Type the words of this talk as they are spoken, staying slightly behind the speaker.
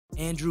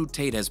Andrew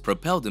Tate has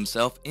propelled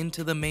himself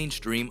into the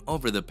mainstream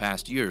over the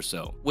past year or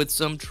so, with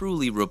some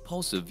truly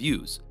repulsive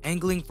views,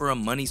 angling for a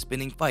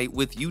money-spinning fight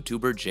with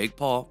YouTuber Jake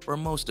Paul for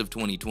most of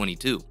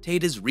 2022.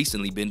 Tate has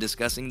recently been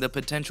discussing the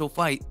potential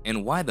fight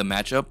and why the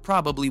matchup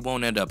probably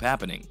won't end up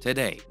happening.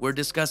 Today, we're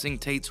discussing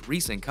Tate's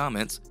recent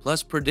comments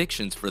plus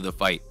predictions for the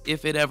fight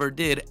if it ever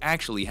did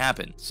actually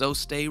happen, so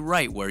stay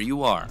right where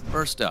you are.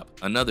 First up,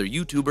 another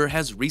YouTuber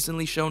has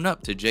recently shown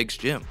up to Jake's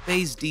gym.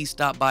 FaZe D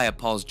stopped by at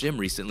Paul's gym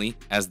recently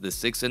as the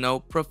 6-0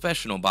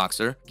 professional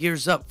boxer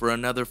gears up for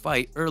another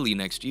fight early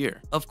next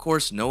year. Of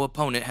course, no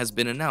opponent has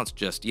been announced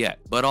just yet,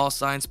 but all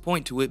signs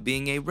point to it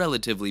being a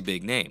relatively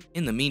big name.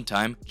 In the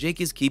meantime, Jake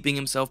is keeping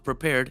himself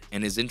prepared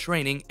and is in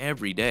training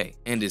every day,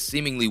 and is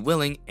seemingly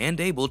willing and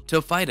able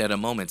to fight at a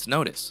moment's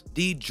notice.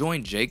 D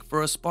joined Jake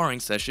for a sparring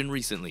session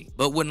recently,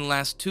 but wouldn't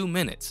last 2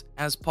 minutes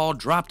as Paul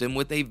dropped him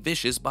with a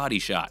vicious body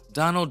shot.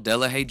 Donald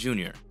Delahaye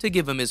Jr., to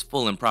give him his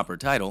full and proper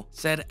title,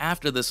 said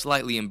after the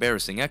slightly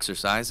embarrassing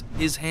exercise,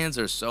 his hands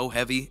are so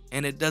heavy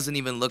and it doesn't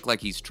even look like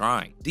he's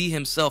trying. D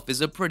himself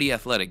is a pretty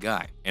athletic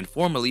guy and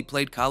formerly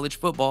played college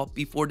football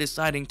before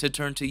deciding to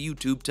turn to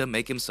YouTube to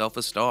make himself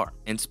a star.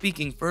 And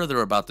speaking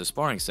further about the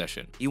sparring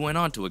session, he went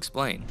on to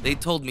explain, "They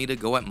told me to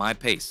go at my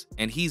pace,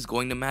 and he's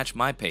going to match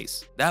my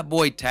pace. That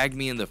boy tagged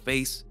me in the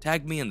face,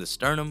 tagged me in the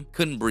sternum,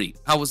 couldn't breathe.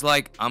 I was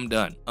like, I'm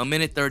done. A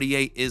minute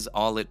 38 is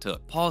all it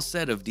took." Paul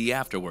said of D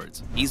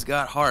afterwards, "He's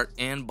got heart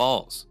and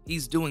balls.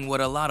 He's doing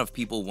what a lot of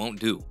people won't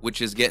do,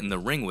 which is get in the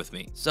ring with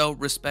me. So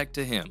respect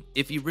to him.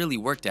 If he really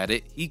worked at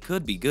it, he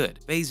could be good."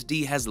 FaZe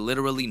D has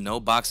literally no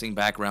boxing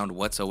background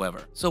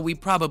whatsoever, so we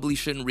probably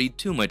shouldn't read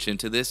too much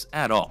into this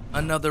at all.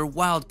 Another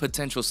wild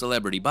potential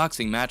celebrity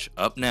boxing match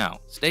up now.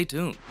 Stay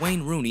tuned.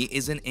 Wayne Rooney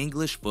is an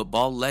English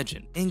football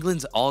legend,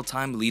 England's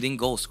all-time leading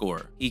goal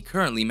scorer. He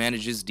currently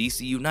manages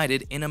DC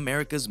United in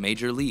America's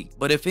Major League.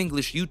 But if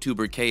English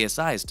YouTuber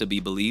KSI is to be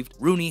believed,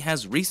 Rooney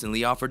has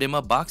recently offered him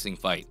a boxing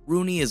fight.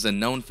 Rooney is a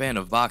known fan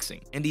of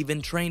boxing and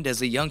even trained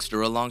as a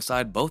youngster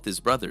alongside both his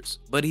brothers,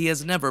 but he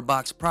has never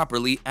boxed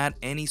properly at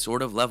any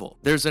sort of level.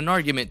 There's an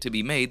argument to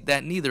be made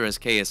that neither has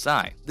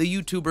KSI. The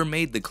YouTuber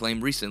made the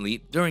claim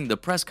recently during the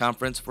press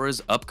conference for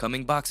his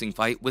upcoming boxing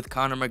fight with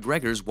Conor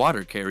McGregor's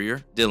water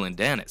carrier, Dylan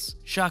Dennis,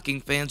 shocking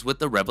fans with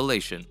the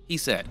revelation. He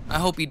said, "I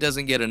hope he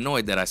doesn't get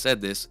annoyed that I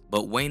said this,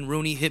 but Wayne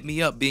Rooney hit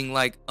me up being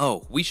like,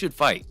 'Oh, we should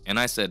fight,' and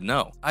I said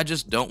no. I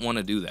just don't want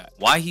to do that."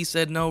 Why he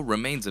said no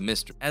remains a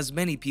mystery, as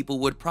many people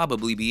would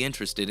probably be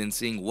interested in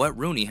seeing what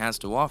Rooney has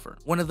to offer.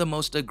 One of the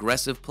most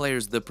aggressive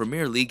players the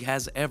Premier League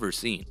has ever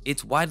seen.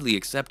 It's widely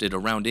accepted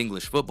around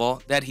English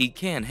football that he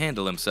can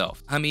handle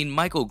himself. I mean,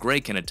 Michael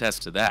Gray can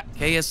attest to that.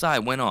 KSI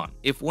went on,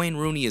 "If Wayne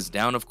Rooney is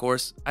down, of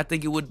course, I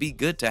think it would be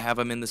good to have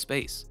him in the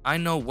space. I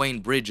know Wayne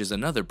Bridge is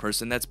another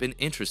person that's been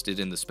interested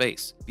in the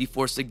space,"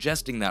 before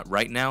suggesting that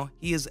right now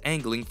he is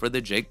angling for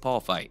the Jake Paul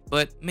fight.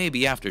 But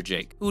maybe after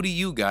Jake. Who do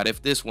you got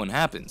if this one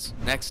happens?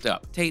 Next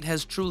up, Tate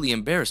has truly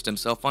embarrassed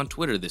himself on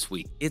Twitter this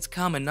week. It's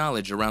common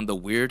knowledge around the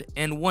weird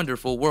and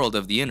wonderful world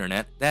of the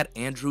internet that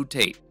Andrew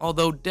Tate,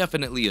 although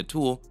definitely a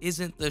tool,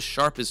 isn't the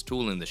sharpest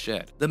tool in the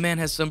shed. The man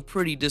has some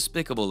pretty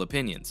despicable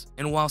opinions,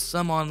 and while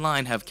some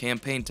online have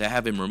campaigned to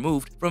have him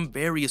removed from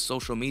various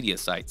social media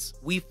sites,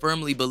 we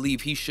firmly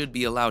believe he should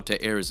be allowed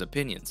to air his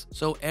opinions,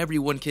 so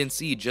everyone can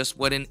see just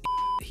what an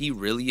he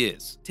really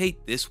is.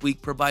 Tate this week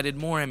provided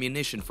more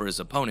ammunition for his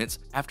opponents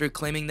after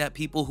claiming that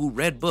people who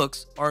read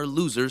books are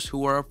losers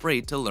who are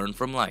afraid to learn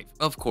from life.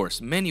 Of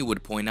course, many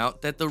would point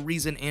out that the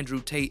reason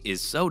Andrew Tate is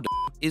so dumb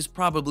is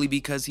probably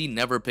because he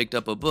never picked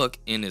up a book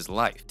in his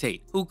life.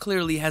 Tate, who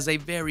clearly has a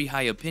very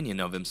high opinion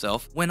of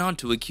himself, went on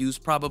to accuse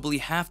probably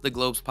half the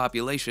globe's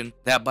population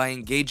that by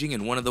engaging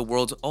in one of the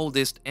world's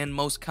oldest and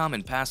most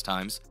common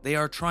pastimes, they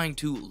are trying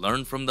to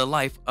learn from the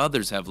life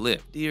others have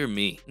lived. Dear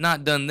me.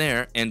 Not done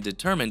there, and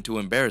determined to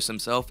embarrass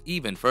himself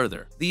even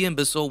further, the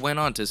imbecile went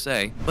on to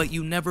say, "But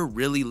you never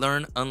really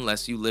learn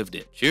unless you lived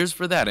it." Cheers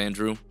for that,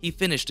 Andrew. He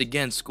finished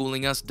again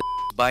schooling us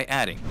by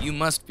adding, "You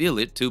must feel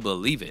it to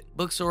believe it.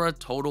 Books are a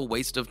total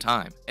waste of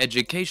time.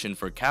 Education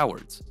for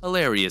cowards."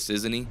 Hilarious,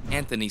 isn't he?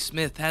 Anthony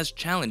Smith has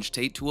challenged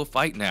Tate to a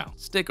fight now.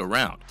 Stick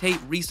around. Tate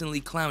recently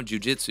clowned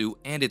jiu-jitsu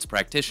and its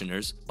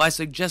practitioners by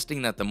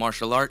suggesting that the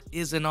martial art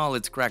isn't all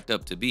it's cracked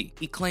up to be.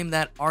 He claimed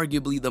that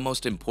arguably the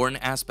most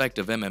important aspect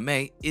of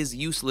MMA is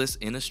useless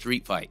in a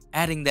street fight,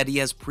 adding that he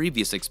has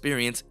previous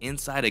experience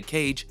inside a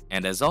cage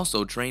and has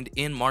also trained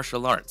in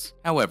martial arts.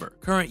 However,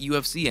 current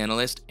UFC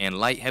analyst and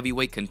light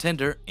heavyweight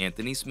contender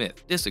Anthony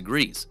Smith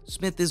disagrees.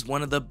 Smith is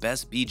one of the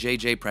best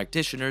BJJ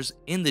practitioners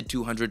in the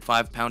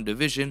 205-pound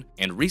division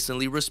and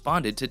recently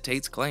responded to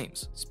Tate's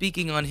claims.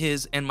 Speaking on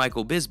his and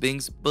Michael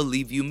Bisping's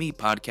Believe You Me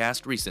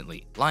podcast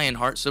recently,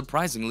 Lionheart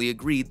surprisingly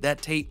agreed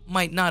that Tate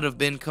might not have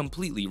been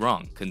completely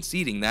wrong,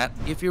 conceding that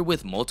if you're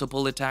with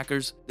multiple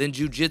attackers, then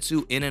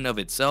jiu-jitsu in and of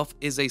itself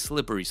is a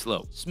slippery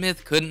slope.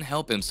 Smith couldn't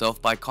help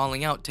himself by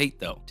calling out Tate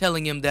though,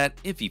 telling him that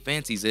if he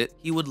fancies it,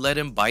 he would let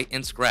him bite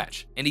and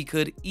scratch, and he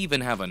could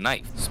even have a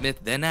knife. Smith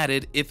then added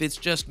added, "If it's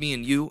just me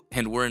and you,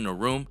 and we're in a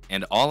room,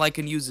 and all I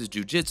can use is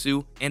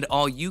jujitsu, and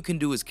all you can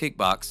do is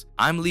kickbox,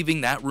 I'm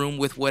leaving that room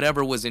with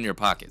whatever was in your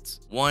pockets."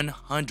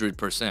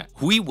 100%.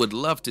 We would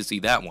love to see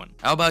that one.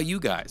 How about you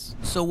guys?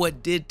 So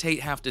what did Tate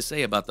have to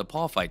say about the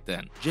Paul fight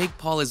then? Jake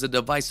Paul is a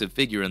divisive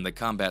figure in the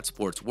combat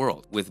sports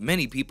world, with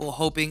many people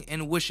hoping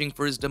and wishing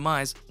for his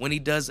demise when he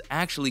does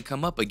actually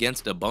come up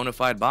against a bona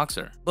fide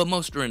boxer. But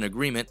most are in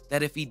agreement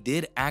that if he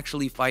did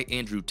actually fight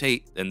Andrew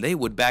Tate, then they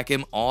would back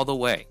him all the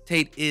way.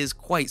 Tate is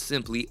quite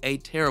simply a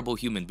terrible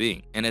human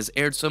being and has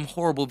aired some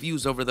horrible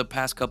views over the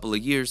past couple of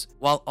years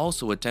while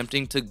also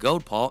attempting to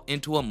goad Paul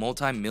into a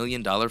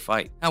multi-million-dollar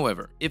fight.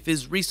 However, if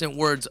his recent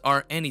words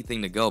are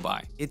anything to go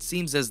by, it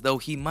seems as though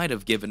he might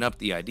have given up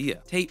the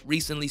idea. Tate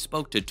recently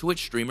spoke to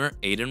Twitch streamer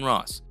Aiden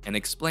Ross and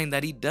explained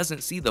that he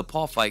doesn't see the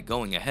Paul fight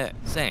going ahead,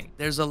 saying,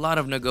 "There's a lot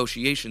of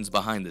negotiations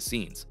behind the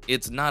scenes.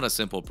 It's not a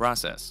simple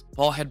process."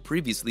 Paul had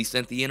previously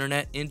sent the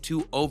internet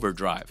into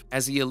overdrive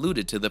as he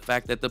alluded to the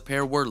fact that the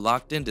pair were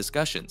locked in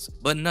discussions,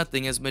 but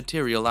nothing has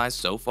materialized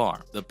so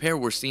far. The pair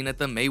were seen at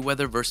the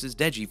Mayweather vs.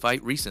 Deji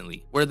fight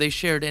recently, where they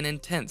shared an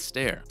intense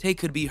stare. Tate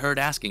could be heard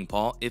asking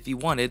Paul if he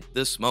wanted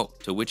the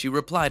smoke, to which he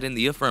replied in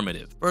the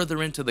affirmative.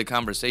 Further into the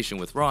conversation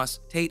with Ross,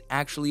 Tate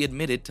actually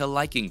admitted to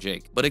liking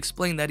Jake, but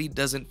explained that he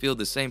doesn't feel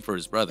the same for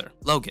his brother,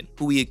 Logan,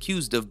 who he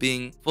accused of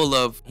being full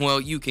of, well,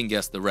 you can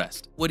guess the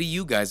rest. What do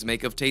you guys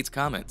make of Tate's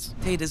comments?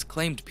 Tate has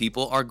claimed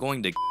people are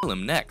going to kill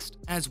him next.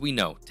 As we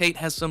know, Tate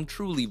has some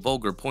truly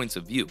vulgar points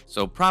of view,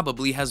 so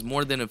probably has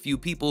more than a few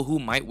people who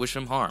might wish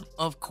him harm.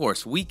 Of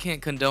course, we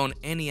can't condone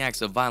any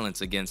acts of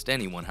violence against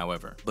anyone,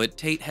 however, but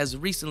Tate has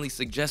recently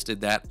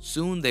suggested that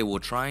soon they will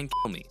try and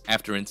kill me,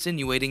 after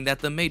insinuating that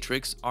the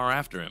Matrix are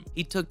after him.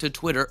 He took to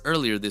Twitter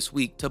earlier this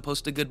week to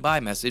post a goodbye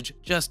message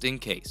just in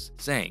case,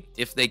 saying,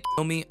 "If they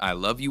kill me, I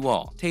love you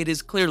all." Tate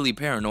is clearly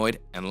paranoid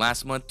and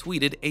last month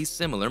tweeted a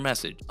similar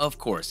message. Of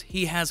course,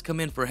 he has come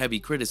in for heavy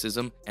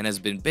criticism and has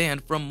been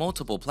banned from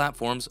multiple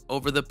platforms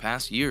over the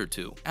past year or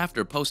two,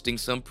 after posting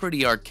some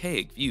pretty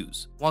archaic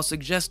views. While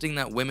suggesting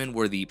that women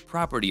were the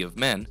property of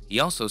men, he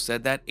also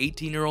said that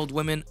 18-year-old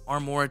women are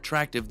more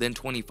attractive than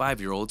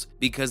 25-year-olds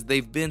because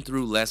they've been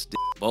through less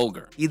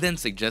vulgar. He then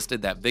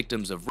suggested that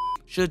victims of rape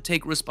should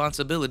take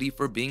responsibility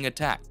for being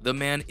attacked. The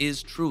man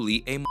is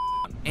truly a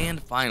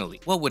And finally,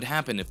 what would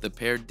happen if the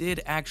pair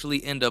did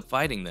actually end up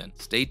fighting then?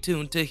 Stay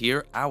tuned to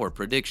hear our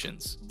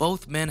predictions.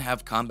 Both men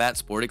have combat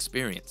sport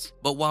experience,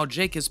 but while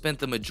Jake has spent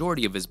the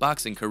majority of his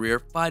boxing career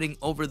fighting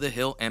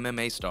over-the-hill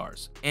MMA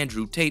stars,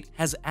 Andrew Tate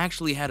has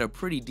actually had a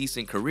pretty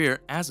decent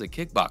career as a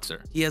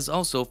kickboxer. He has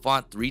also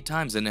fought 3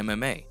 times in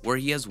MMA, where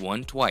he has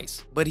won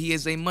twice, but he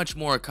is a much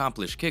more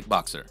accomplished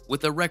kickboxer,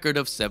 with a record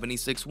of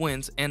 76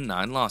 wins and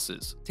 9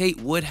 losses. Tate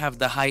would have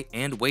the height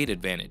and weight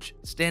advantage,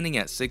 standing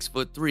at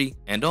 6'3"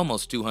 and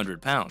almost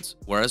 200 pounds,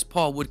 whereas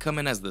Paul would come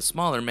in as the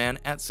smaller man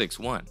at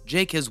 6'1".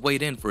 Jake has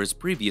weighed in for his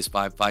previous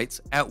 5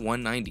 fights at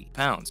 190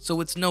 pounds,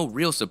 so it's no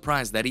real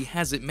surprise that he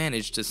hasn't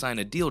managed to sign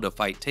a deal to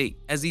fight Tate,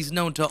 as he's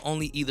known to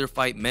only either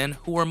fight men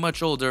who are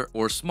much older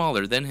or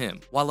smaller than him.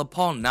 While a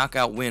Paul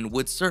knockout win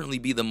would certainly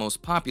be the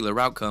most popular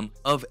outcome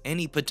of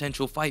any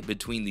potential fight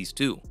between these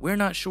two, we're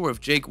not sure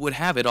if Jake would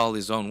have it all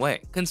his own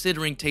way,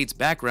 considering Tate's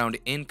background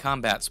in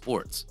combat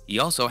sports. He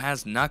also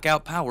has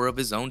knockout power of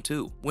his own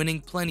too,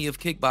 winning plenty of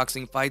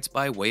kickboxing fights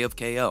by way of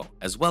KO,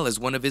 as well as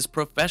one of his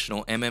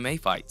professional MMA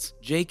fights.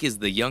 Jake is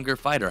the younger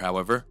fighter,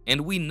 however,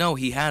 and we know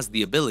he has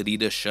the ability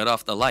to shut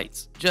off the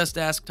lights. Just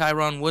ask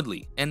Tyron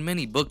Woodley, and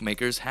many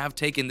bookmakers have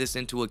taken this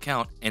into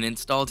account and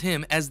installed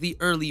him as the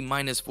early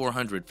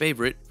 -400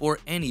 favorite for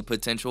any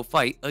potential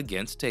fight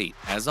against Tate.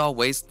 As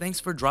always, thanks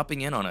for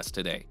dropping in on us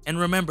today, and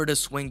remember to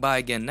swing by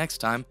again next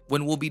time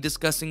when we'll be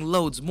discussing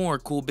loads more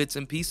cool bits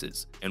and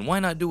pieces. And why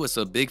not do us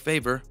a big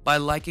favor by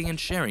liking and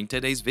sharing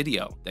today's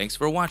video? Thanks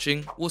for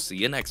watching, we'll see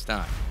you next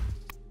time.